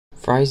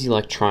Fry's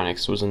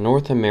Electronics was a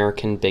North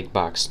American big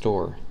box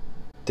store.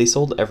 They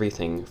sold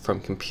everything from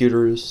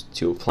computers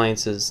to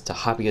appliances to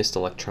hobbyist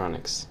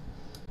electronics.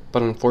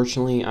 But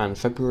unfortunately, on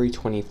February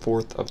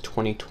 24th of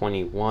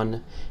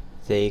 2021,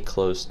 they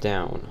closed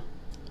down.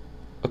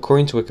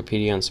 According to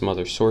Wikipedia and some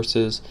other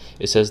sources,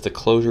 it says the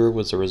closure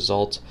was a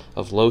result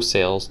of low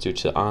sales due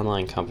to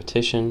online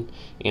competition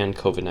and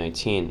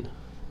COVID-19.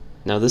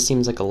 Now this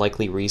seems like a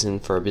likely reason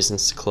for a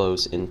business to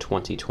close in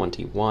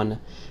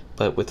 2021,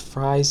 but with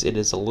Fry's it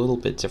is a little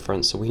bit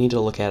different, so we need to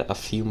look at a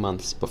few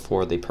months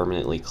before they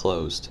permanently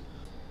closed.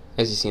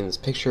 As you see in this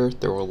picture,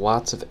 there were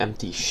lots of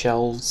empty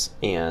shelves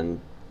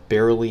and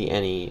barely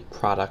any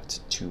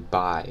product to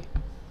buy.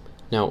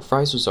 Now,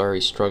 Fry's was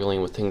already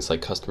struggling with things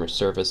like customer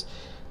service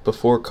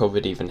before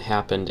COVID even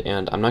happened,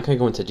 and I'm not going to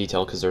go into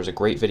detail because there's a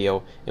great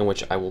video in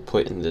which I will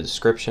put in the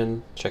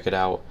description. Check it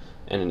out,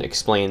 and it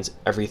explains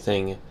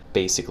everything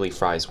basically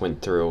Fry's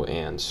went through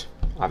and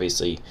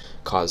obviously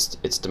caused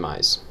its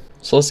demise.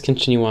 So let's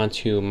continue on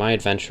to my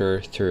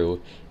adventure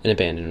through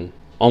an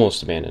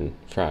almost abandoned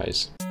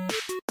Fry's.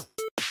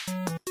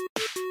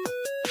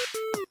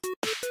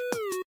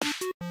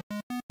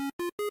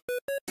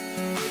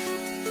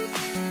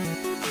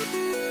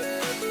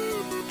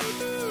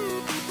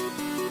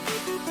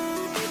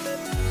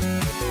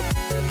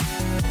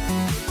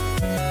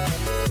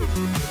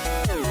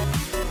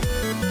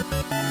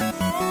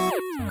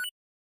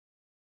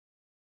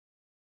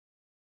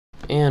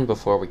 And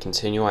before we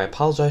continue, I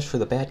apologize for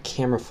the bad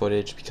camera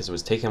footage because it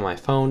was taken on my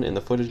phone and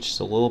the footage is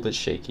a little bit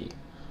shaky.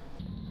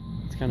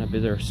 It's kind of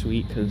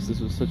bittersweet because this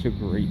was such a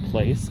great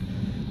place.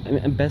 I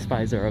mean, Best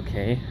Buys are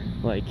okay.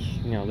 Like,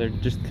 you know, they're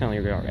just kind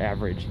of like our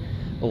average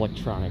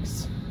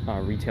electronics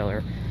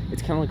retailer.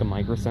 It's kind of like a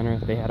micro center.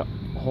 They had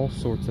all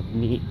sorts of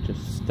neat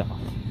just stuff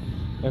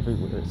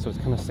everywhere. So it's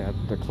kind of sad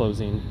that they're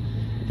closing.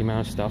 The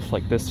amount of stuff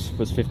like this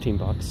was 15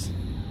 bucks.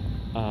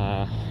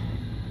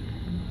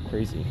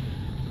 Crazy.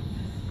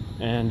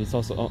 And it's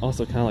also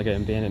kind of like an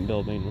abandoned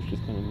building, which is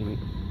kind of neat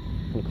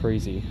and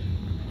crazy.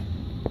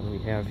 What do we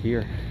have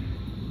here?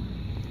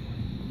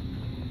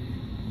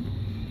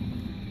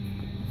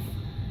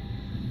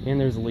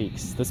 And there's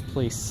leaks. This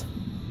place,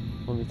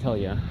 let me tell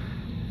you,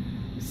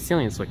 the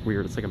ceiling's like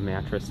weird. It's like a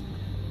mattress.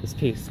 This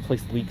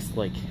place leaks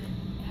like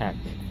heck.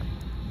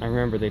 I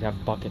remember they'd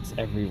have buckets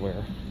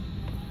everywhere.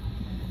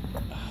 You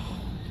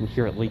can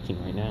hear it leaking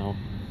right now.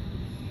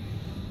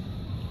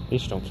 They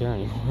just don't care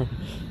anymore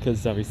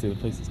because obviously the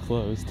place is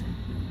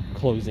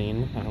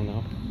closing. I don't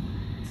know,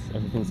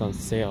 everything's on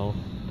sale.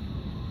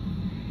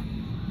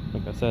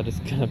 Like I said, it's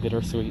kind of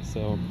bittersweet.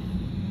 So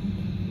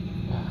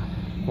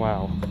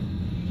wow,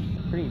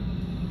 pretty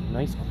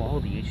nice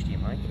quality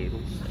HDMI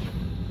cables,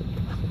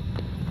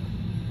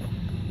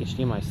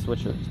 HDMI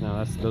switchers.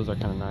 Now those are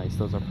kind of nice.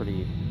 Those are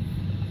pretty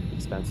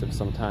expensive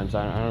sometimes.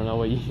 I don't know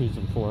what you use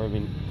them for. I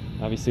mean,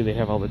 obviously they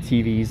have all the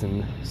TVs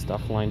and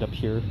stuff lined up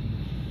here.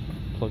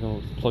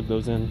 Plug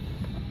those in.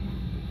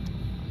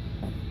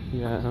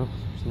 Yeah,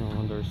 there's no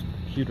one. There's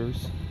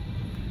computers.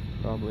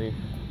 Probably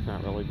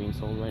not really being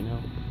sold right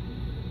now.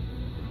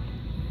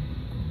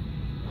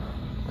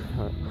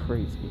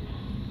 Crazy.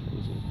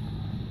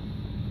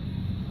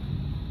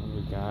 What do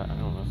we got? I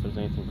don't know if there's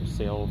anything for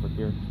sale over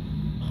here.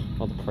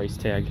 All the price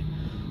tag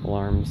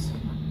alarms.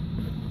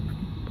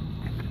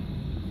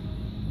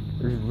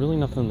 There's really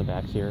nothing in the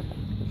back here.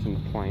 There's some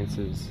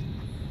appliances.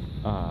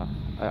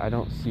 I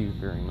don't see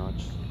very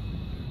much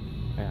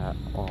at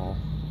all.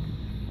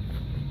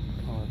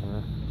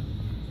 However,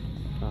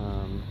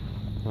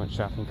 what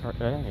shopping cart?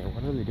 Hey,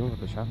 what are they doing with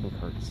the shopping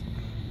carts?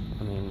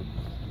 I mean,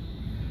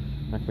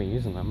 not gonna be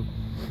using them.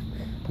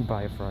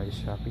 Buy a Fry's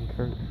shopping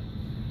cart.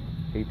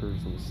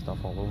 Papers and stuff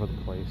all over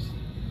the place.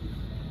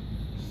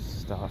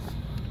 Stuff.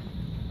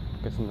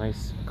 Got some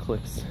nice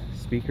Clips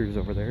speakers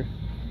over there.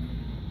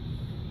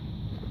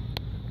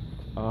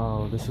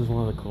 Oh, this is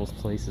one of the coolest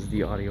places,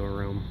 the audio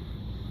room.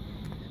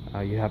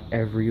 You have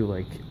every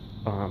like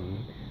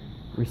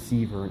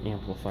receiver and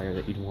amplifier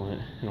that you'd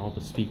want, and all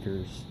the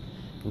speakers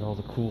and all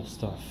the cool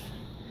stuff.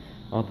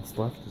 All that's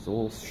left is a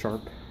little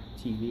sharp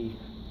TV.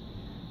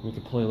 You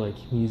can play like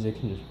music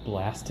and just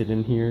blast it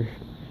in here.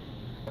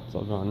 It's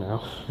all gone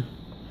now.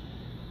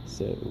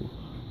 So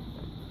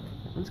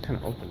that one's kind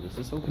of open. Does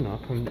this open up?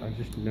 I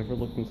just never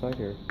looked inside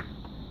here.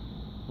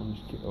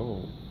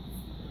 Oh,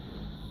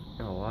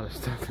 got a lot of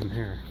stuff in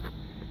there.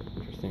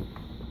 Interesting.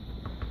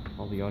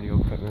 All the audio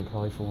equipment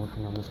probably for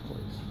working on this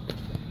place.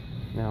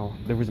 Now,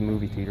 there was a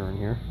movie theater in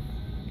here.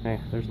 Hey,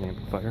 there's an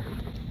amplifier.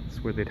 This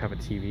is where they'd have a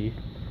TV.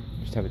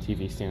 Just have a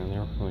TV standing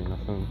there, really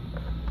nothing.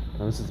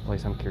 Now this is the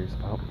place I'm curious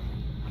about.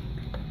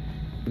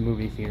 The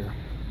movie theater.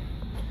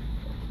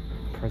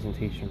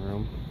 Presentation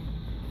room.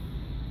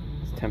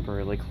 It's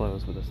temporarily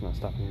closed, but that's not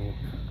stopping me.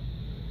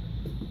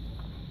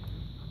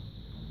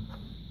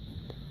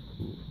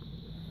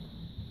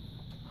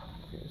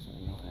 Okay, so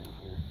I know that in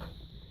here.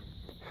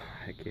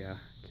 Heck yeah.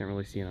 Can't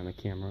really see it on the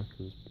camera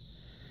because it's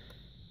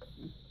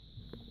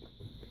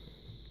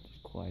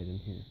quiet in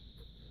here.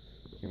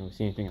 Can't really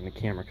see anything on the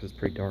camera because it's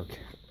pretty dark.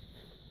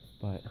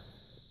 But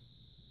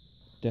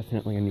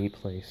Definitely a neat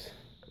place.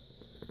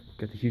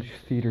 Got the huge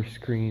theater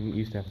screen. It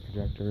used to have a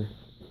projector.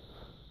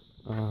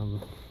 I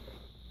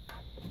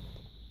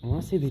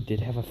want to say they did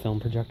have a film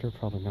projector,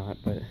 probably not,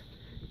 but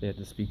they had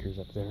the speakers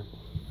up there.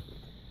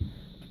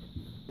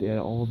 They had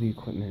all the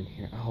equipment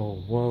here. Oh,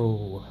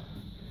 whoa.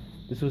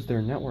 This was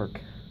their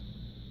network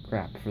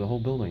crap for the whole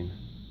building.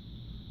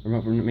 Or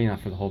maybe not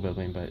for the whole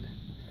building, but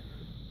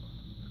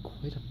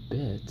quite a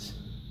bit.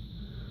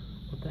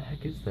 What the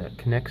heck is that?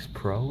 Connects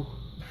Pro?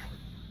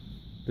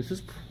 This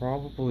is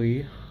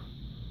probably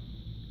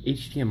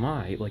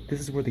HDMI. Like, this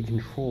is where they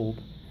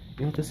controlled.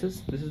 You know what this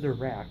is? This is their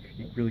rack.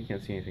 You really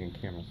can't see anything in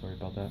camera, sorry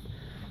about that.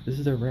 This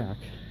is their rack.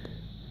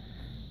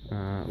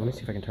 Let me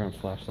see if I can turn on a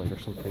flashlight or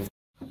something.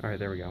 Alright,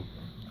 there we go.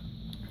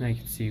 Now you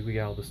can see we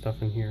got all the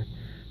stuff in here.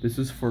 This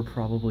is for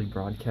probably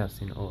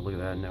broadcasting. Oh, look at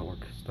that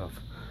network stuff.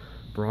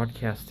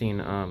 Broadcasting,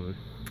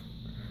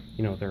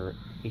 you know, their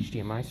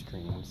HDMI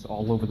streams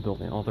all over the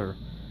building. All their,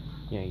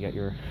 yeah, you got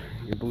your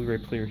Blu-ray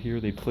player here.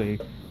 They play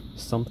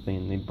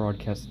something. They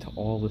broadcast it to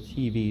all the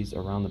TVs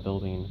around the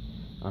building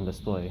on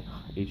display.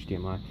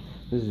 HDMI.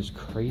 This is just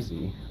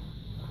crazy.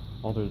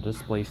 All their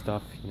display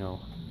stuff, you know,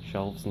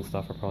 shelves and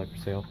stuff are probably for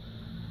sale.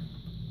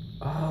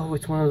 Oh,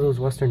 it's one of those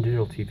Western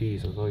Digital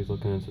TVs. I was always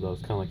looking into those,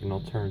 kind of like an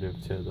alternative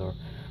to the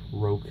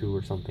Roku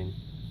or something.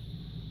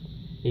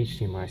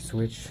 HDMI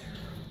switch,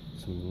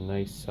 some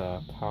nice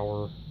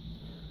power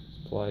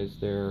supplies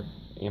there.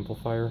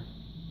 Amplifier.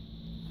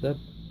 Is that?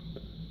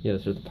 Yeah,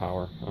 this is the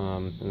power.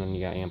 And then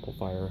you got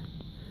amplifier.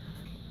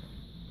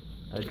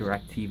 A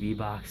direct TV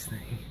box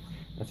thing.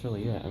 That's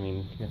really it. I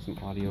mean, you got some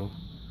audio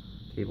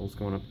cables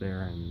going up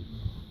there and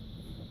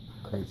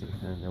crazy.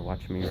 And they're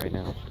watching me right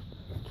now.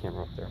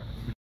 Camera up there.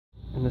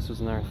 And this was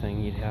another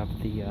thing. You'd have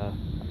the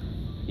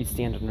you'd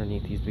stand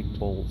underneath these big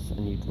bowls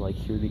and you'd like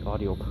hear the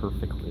audio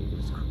perfectly. It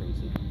was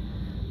crazy.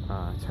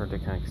 It's hard to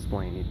kind of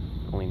explain.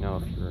 You'd only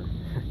know if you're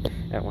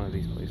at one of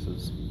these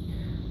places.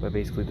 But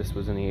basically, this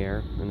was in the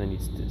air, and then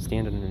you'd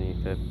stand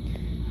underneath it,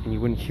 and you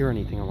wouldn't hear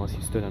anything unless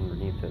you stood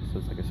underneath it. So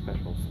it's like a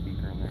special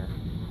speaker in there.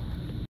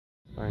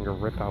 Trying to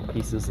rip out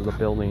pieces of the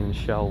building and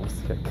shelves,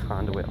 get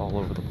conduit all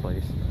over the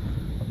place.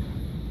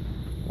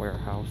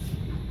 Warehouse.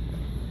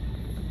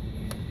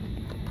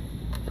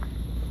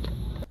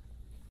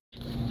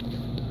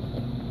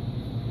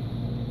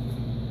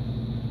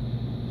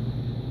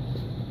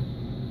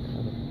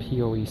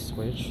 PoE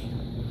switch.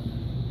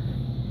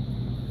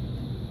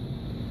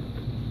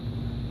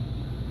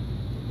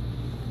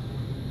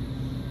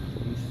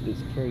 This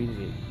is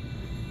crazy.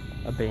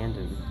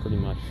 Abandoned, pretty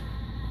much.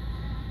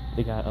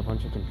 They got a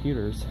bunch of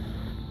computers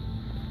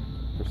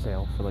for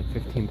sale for like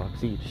 15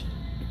 bucks each.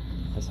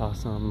 I saw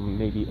some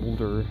maybe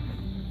older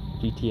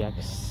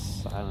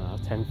GTX, I don't know,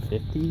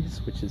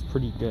 1050s, which is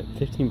pretty good.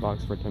 15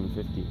 bucks for a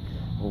 1050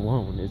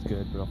 alone is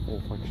good, but a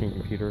full functioning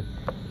computer,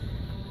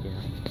 yeah.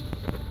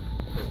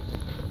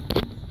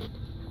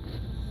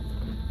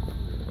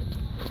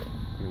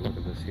 Look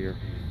at this here.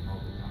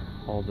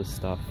 All this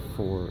stuff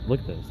for,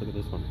 look at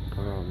this one.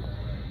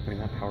 I mean,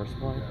 that power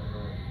supply,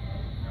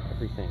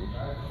 everything,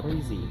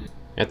 crazy.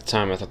 At the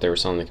time, I thought they were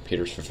selling the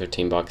computers for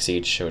 15 bucks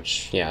each,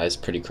 which, yeah, is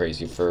pretty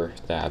crazy for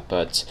that,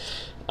 but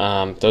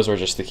those were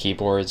just the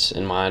keyboards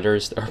and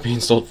monitors that are being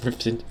sold for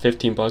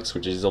 15 bucks,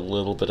 which is a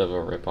little bit of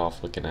a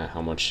rip-off looking at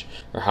how much,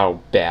 or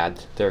how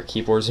bad their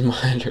keyboards and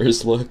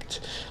monitors looked.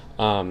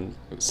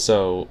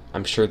 So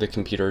I'm sure the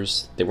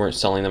computers, they weren't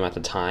selling them at the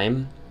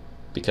time,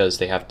 because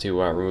they have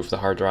to remove the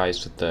hard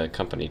drives with the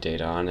company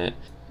data on it.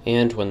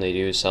 And when they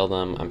do sell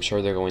them, I'm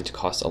sure they're going to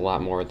cost a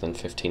lot more than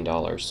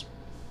 $15.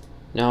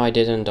 Now, I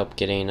did end up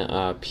getting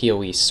a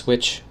PoE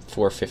switch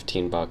for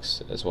 15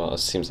 bucks as well. It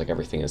seems like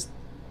everything is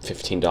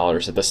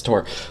 $15 at the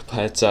store,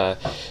 but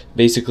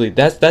basically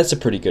that's a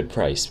pretty good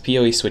price.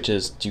 PoE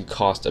switches do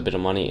cost a bit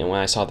of money, and when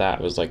I saw that,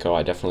 I was like, oh,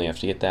 I definitely have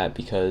to get that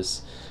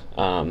because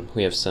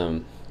we have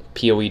some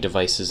PoE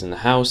devices in the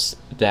house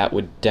that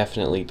would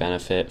definitely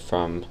benefit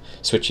from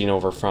switching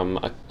over from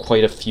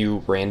quite a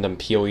few random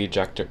PoE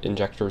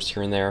injectors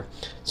here and there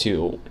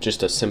to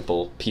just a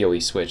simple PoE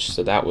switch.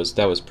 So that was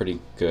pretty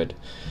good.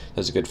 That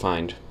was a good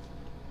find.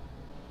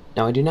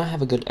 Now, I do not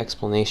have a good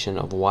explanation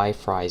of why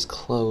Fry's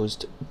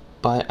closed,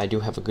 but I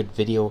do have a good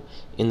video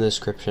in the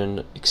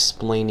description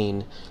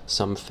explaining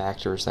some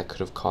factors that could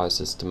have caused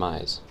its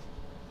demise.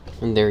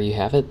 And there you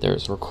have it.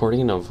 There's a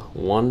recording of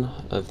one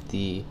of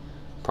the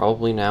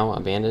probably now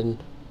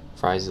abandoned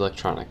Fry's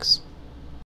Electronics.